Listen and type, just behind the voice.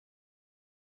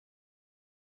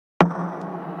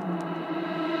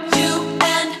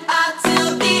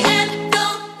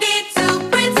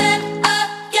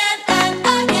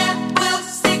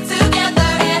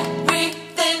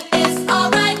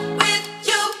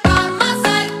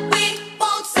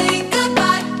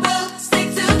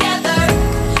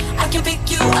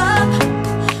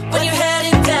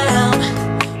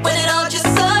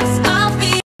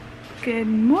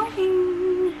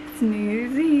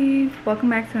welcome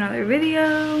back to another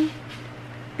video.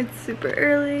 It's super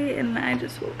early and I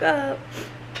just woke up,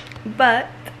 but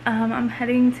I'm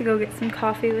heading to go get some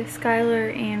coffee with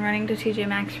Skylar and running to TJ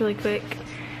Maxx really quick,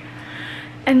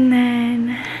 and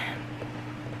then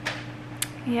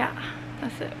yeah,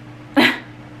 that's it.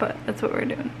 But that's what we're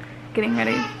doing, getting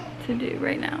ready to do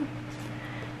right now.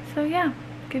 So yeah,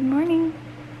 good morning,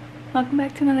 welcome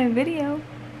back to another video.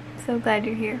 So glad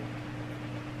you're here.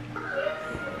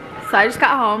 So I just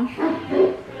got home.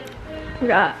 We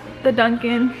got the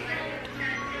Dunkin'.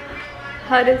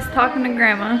 Hud is talking to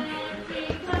Grandma.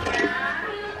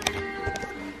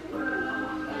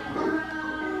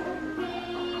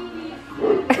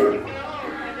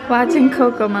 Watching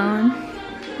Coco Melon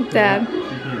with Dad.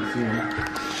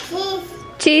 Cheese.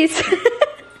 Cheese.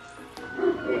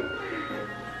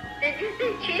 Did you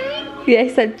say cheese? Yeah, he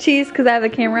said cheese because I have the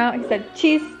camera out. He said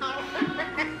cheese.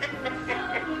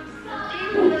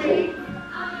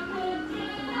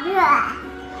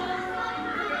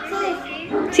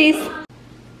 Cheese.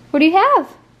 What do you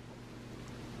have?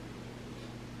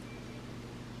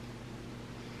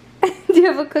 Do you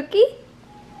have a cookie?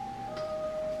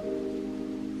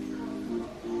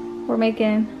 We're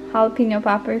making jalapeno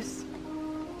poppers.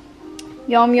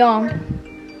 Yum yum.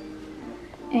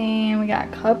 And we got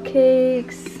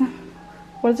cupcakes.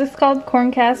 What is this called?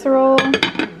 Corn casserole.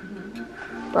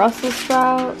 Brussels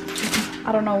sprout.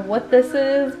 I don't know what this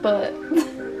is, but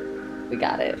we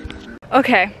got it.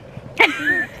 Okay.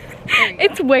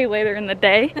 It's way later in the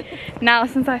day now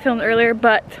since I filmed earlier,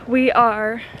 but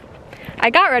I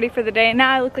got ready for the day and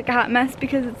now I look like a hot mess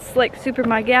because it's like super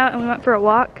muggy out and we went for a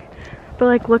walk. But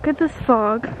like, look at this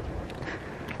fog.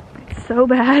 It's so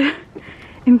bad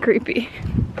and creepy.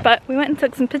 But we went and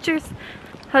took some pictures.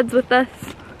 Hud's with us.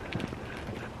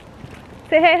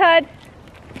 Say hey, Hud.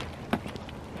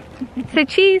 Say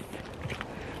cheese.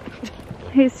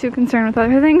 He's too concerned with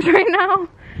other things right now.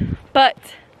 But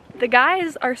the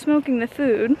guys are smoking the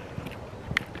food.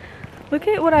 Look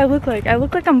at what I look like. I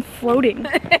look like I'm floating.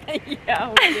 Yeah,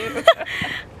 we do.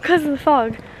 Because of the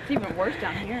fog. It's even worse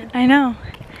down here. I know.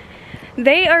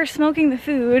 They are smoking the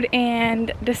food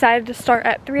and decided to start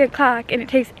at 3 o'clock, and it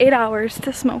takes 8 hours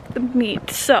to smoke the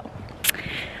meat. So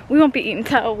we won't be eating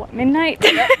till what, midnight?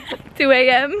 2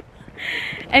 a.m.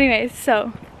 Anyways,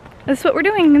 so that's what we're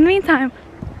doing in the meantime.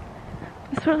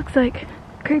 That's what it looks like.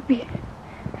 Creepy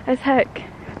as heck.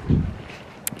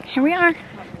 Here we are.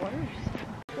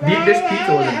 This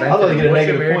pizza was invented. I was gonna get a Which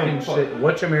negative American point.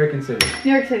 Which American city?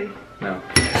 New York City. No.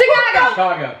 Chicago!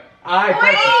 Chicago. I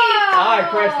pressed it. I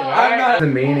pressed it. I'm not the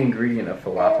main ingredient of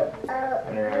falafel.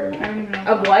 I don't even know.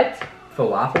 Of what?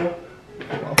 Falafel?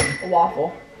 A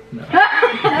waffle. No. The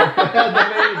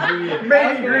main ingredient.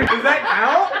 Main ingredient. Does that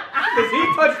count? Because he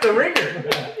touched the ringer.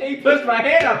 He pushed my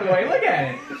hand out the way. Look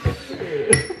at it.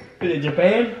 Is it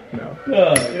Japan? No.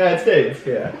 United States.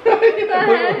 Yeah.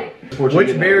 What?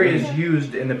 Which berry is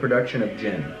used in the production of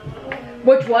gin?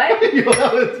 Which what?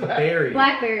 Berry.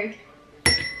 Blackberry.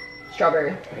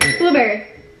 Strawberry. Blueberry.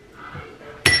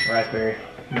 Raspberry.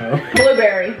 No.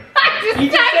 Blueberry. You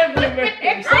just said blueberry.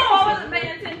 Oh, I wasn't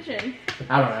paying attention.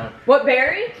 I don't know. What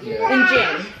berry? Yeah. And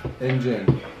gin. In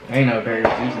gin. I ain't no berry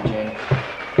was used in gin.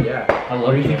 Yeah. I love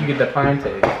Where do you gin. think you get the pine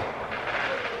taste?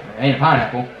 It ain't a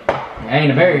pineapple. It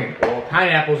ain't a berry. Well,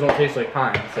 pineapples don't taste like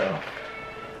pine, so.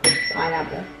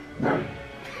 Pineapple.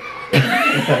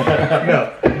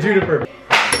 No. Juniper.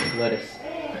 Lettuce.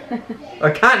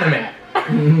 A condiment.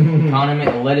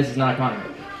 Condiment. Lettuce is not a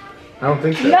condiment. I don't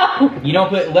think so. No! You don't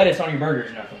put lettuce on your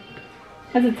burgers or nothing.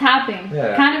 That's a topping.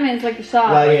 Yeah. Condiment is like the sauce.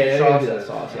 Well, yeah, Sauce. sauce.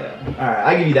 Sauce, yeah. Alright,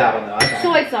 I give you that one though. I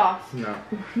Soy sauce. No.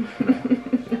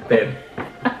 Babe.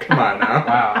 Come on now.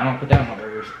 Wow, I don't put that on my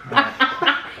burgers.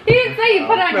 He didn't say you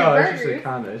put it on No, your it's just a burgers.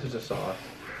 condiment. It's just a sauce.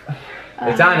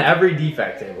 It's on every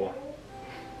defect table.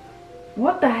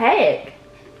 What the heck?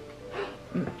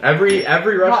 Every Hot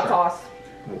restaurant. sauce.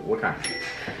 What kind?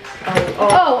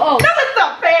 Oh. That's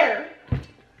not fair.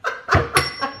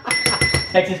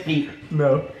 Texas Pete.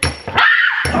 No.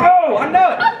 Oh, I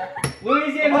know it.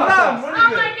 Louisiana hot sauce. What is Oh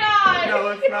it? my god. No,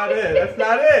 that's not it. That's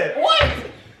not it. What?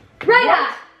 Red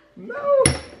hot. No.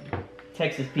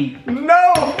 Texas Pete.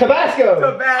 No. Tabasco!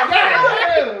 Tobacco.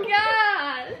 Oh my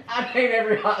god. I named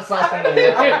every hot sauce on the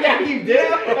list. Yeah, you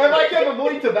did. If I kept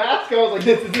avoiding Tabasco, I was like,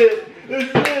 this is it. This is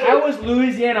it. How was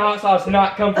Louisiana hot sauce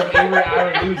not come from every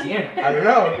island in Louisiana? I don't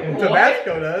know. And What?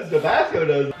 Tabasco does. Tabasco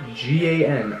does.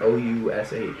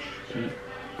 G-A-N-O-U-S-H.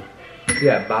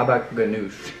 Yeah, baba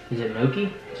ganoush. Is it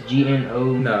gnocchi? It's G-N-O...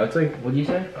 No, it's like, What'd you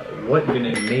say? what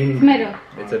name? Tomato.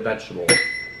 It's a vegetable.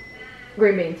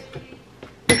 Green beans.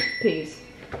 Peas.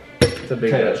 It's a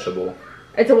big Potato. vegetable.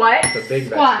 It's a what? It's a big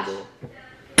Squash. vegetable.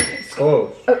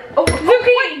 Close.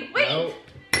 Zucchini. Wait. Nope.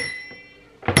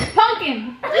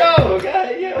 Pumpkin. Yo,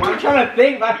 God, yeah. I'm trying to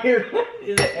think back here.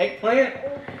 Is it eggplant?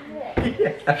 Yeah.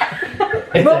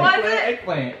 It's But what's it?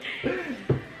 eggplant.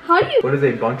 How do you? What is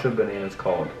a bunch of bananas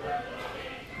called?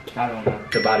 I don't know.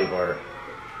 The body part.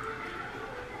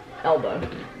 Elbow.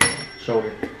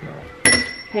 Shoulder.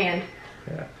 Hand.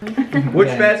 Which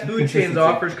Yeah, fast food chains consistency.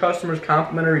 offers customers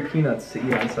complimentary peanuts to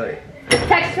eat on site?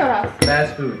 Texas Roadhouse.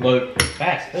 Fast food. Look.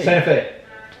 Fast. Santa Fe.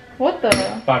 What the?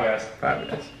 Five Guys. 5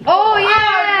 minutes. Oh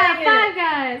yeah, Five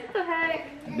Guys. What the heck?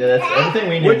 Yeah, that's everything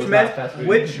we knew Which, was not fast food.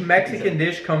 which Mexican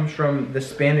dish comes from the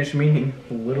Spanish meaning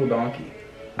little donkey?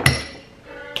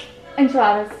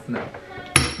 Enchiladas. No.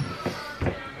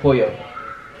 Pollo.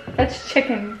 That's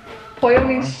chicken. Pollo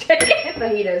means chicken.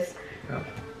 Fajitas. No.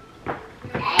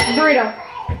 Burrito.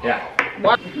 Yeah.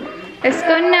 Let's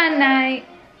go night.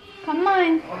 Come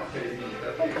on.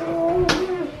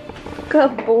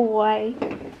 Good boy.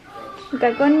 We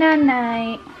gotta go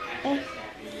night.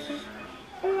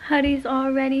 Huddy's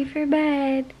all ready for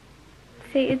bed.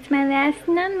 Say it's my last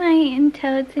night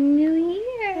until it's a new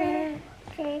year.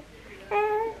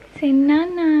 Say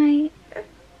night.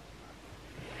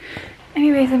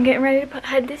 Anyways, I'm getting ready to put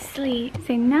Hud to sleep.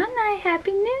 Say night,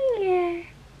 Happy New Year.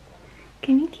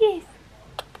 Give me a kiss.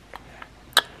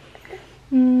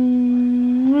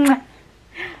 Mwah.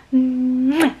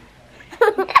 Mwah.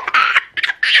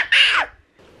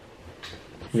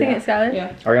 Sing it, Skylar.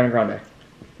 Yeah. Ariana Grande.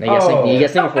 Now you gotta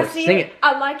sing it for us. Sing it.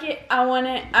 I like it. I want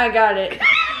it. I got it.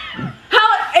 How?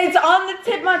 It's on the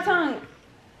tip of my tongue.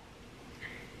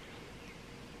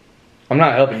 I'm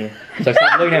not helping you. So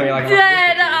stop looking at me like I'm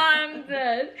Dead, not I'm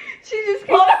dead. She just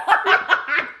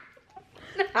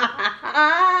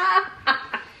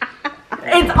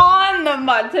It's on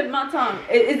the tip of my tongue.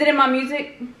 Is it in my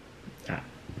music?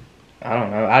 I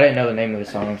don't know. I didn't know the name of the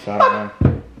song, so I don't know.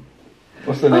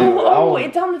 What's the name? Oh,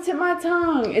 it's on the tip of my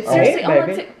tongue. It's seriously on the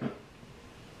baby. tip.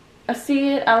 I see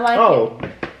it. I like Oh.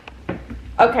 it.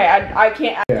 Okay, I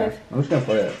can't. I'm just gonna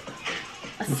play it.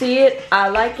 I see it. I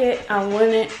like it. I want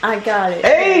it. I got it.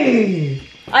 Hey!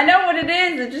 I know what it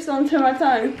is. It's just on the tip of my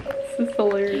tongue. This is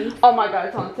hilarious. Oh my god,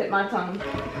 it's on the tip of my tongue.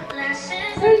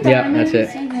 Yeah, that's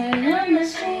it.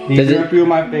 These Does are a few of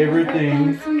my favorite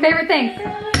things. Favorite thing.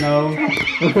 No.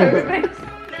 Favorite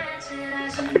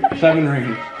thing. 7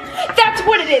 rings. That's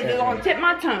what it is. It's on the tip of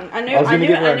my tongue. I knew. I was I gonna knew.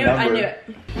 give it. her I a knew. It. I number. knew it.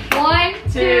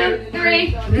 1, 2,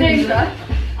 3,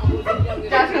 ninja.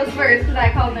 Josh goes first because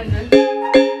I called ninja.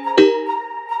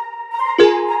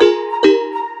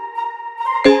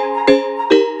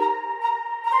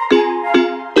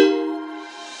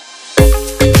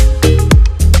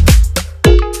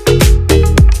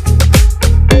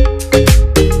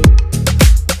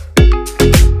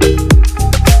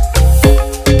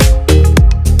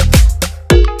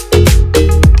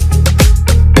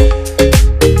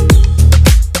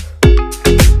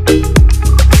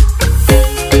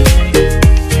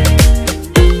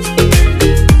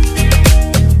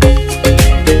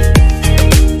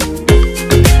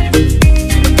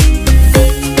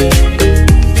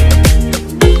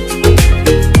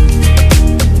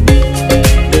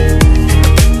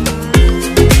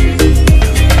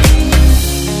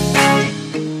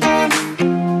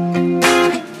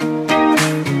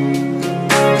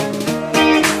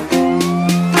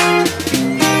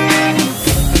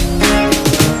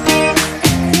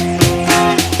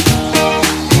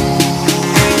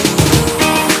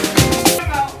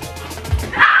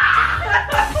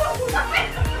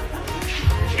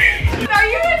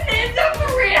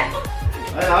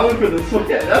 I went for the sweat.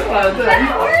 That's what I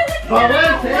said. My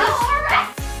left hand.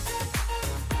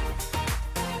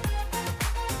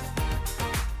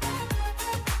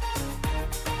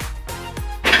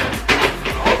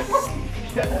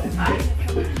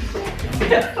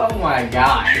 Oh my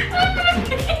god.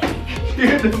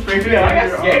 Dude, the finger I on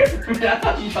got scared. I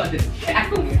thought you tried to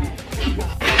tackle me.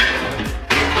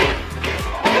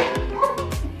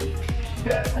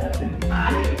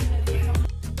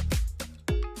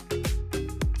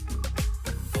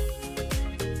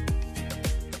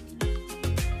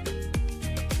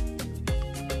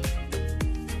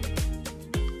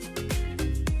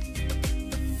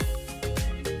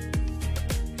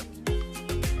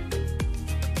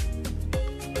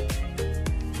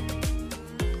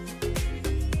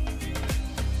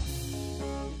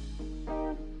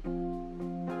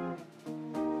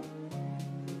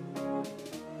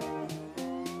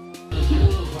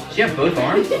 She have both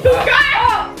arms?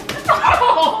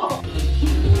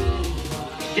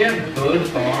 She have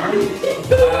both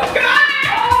arms?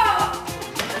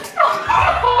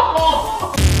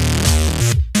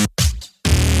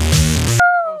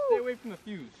 Stay away from the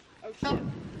fuse.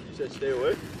 You said stay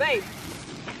away? Babe.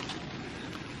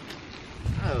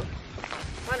 Oh.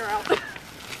 Run her out.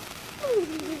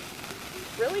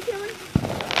 Really, Cameron?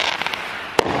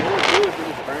 What is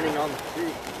it burning on the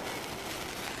street?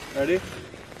 Ready?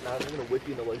 Nah, I'm gonna whip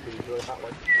you in the leg with these really hot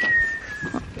ones.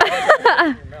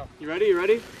 You ready? You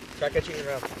ready? Try catching your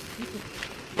mouth.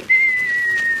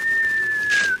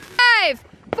 5,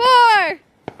 4,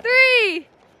 3,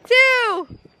 2,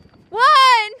 1.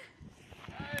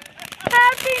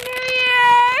 Happy New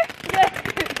Year!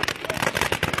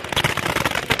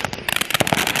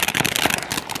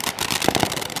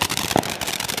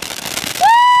 Woo!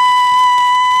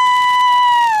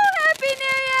 Happy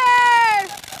New Year!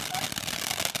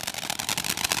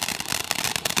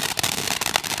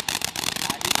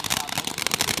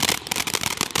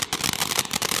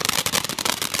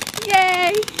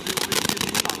 Yay!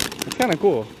 It's kind of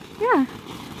cool. Yeah,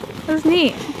 that was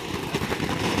neat.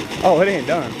 Oh, it ain't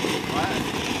done.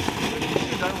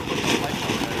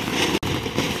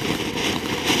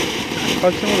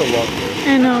 Hudson would have loved it. I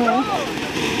know.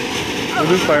 We'll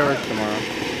do fireworks tomorrow.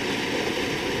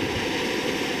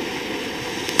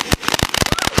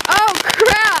 Oh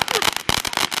crap!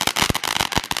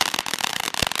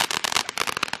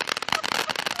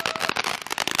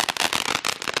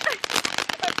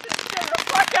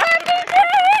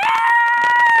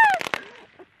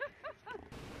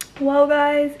 Well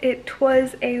guys, it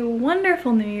was a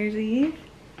wonderful New Year's Eve.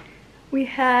 We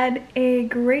had a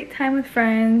great time with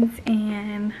friends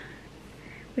and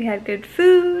we had good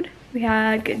food, we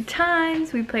had good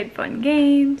times, we played fun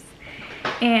games,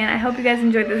 and I hope you guys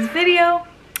enjoyed this video,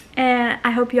 and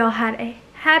I hope you all had a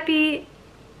happy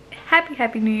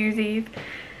New Year's Eve,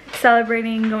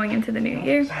 celebrating going into the new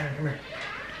year.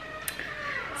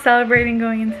 Celebrating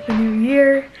going into the new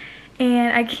year,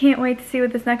 and I can't wait to see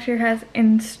what this next year has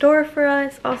in store for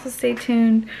us. Also stay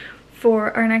tuned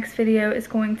for our next video. Is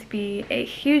going to be a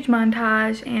huge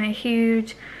montage and a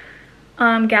huge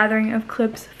gathering of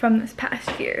clips from this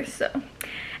past year. So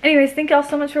anyways, thank y'all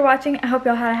so much for watching. I hope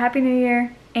y'all had a happy new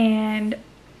year, and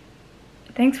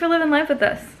thanks for living life with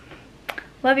us.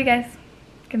 Love you guys.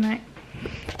 Good night.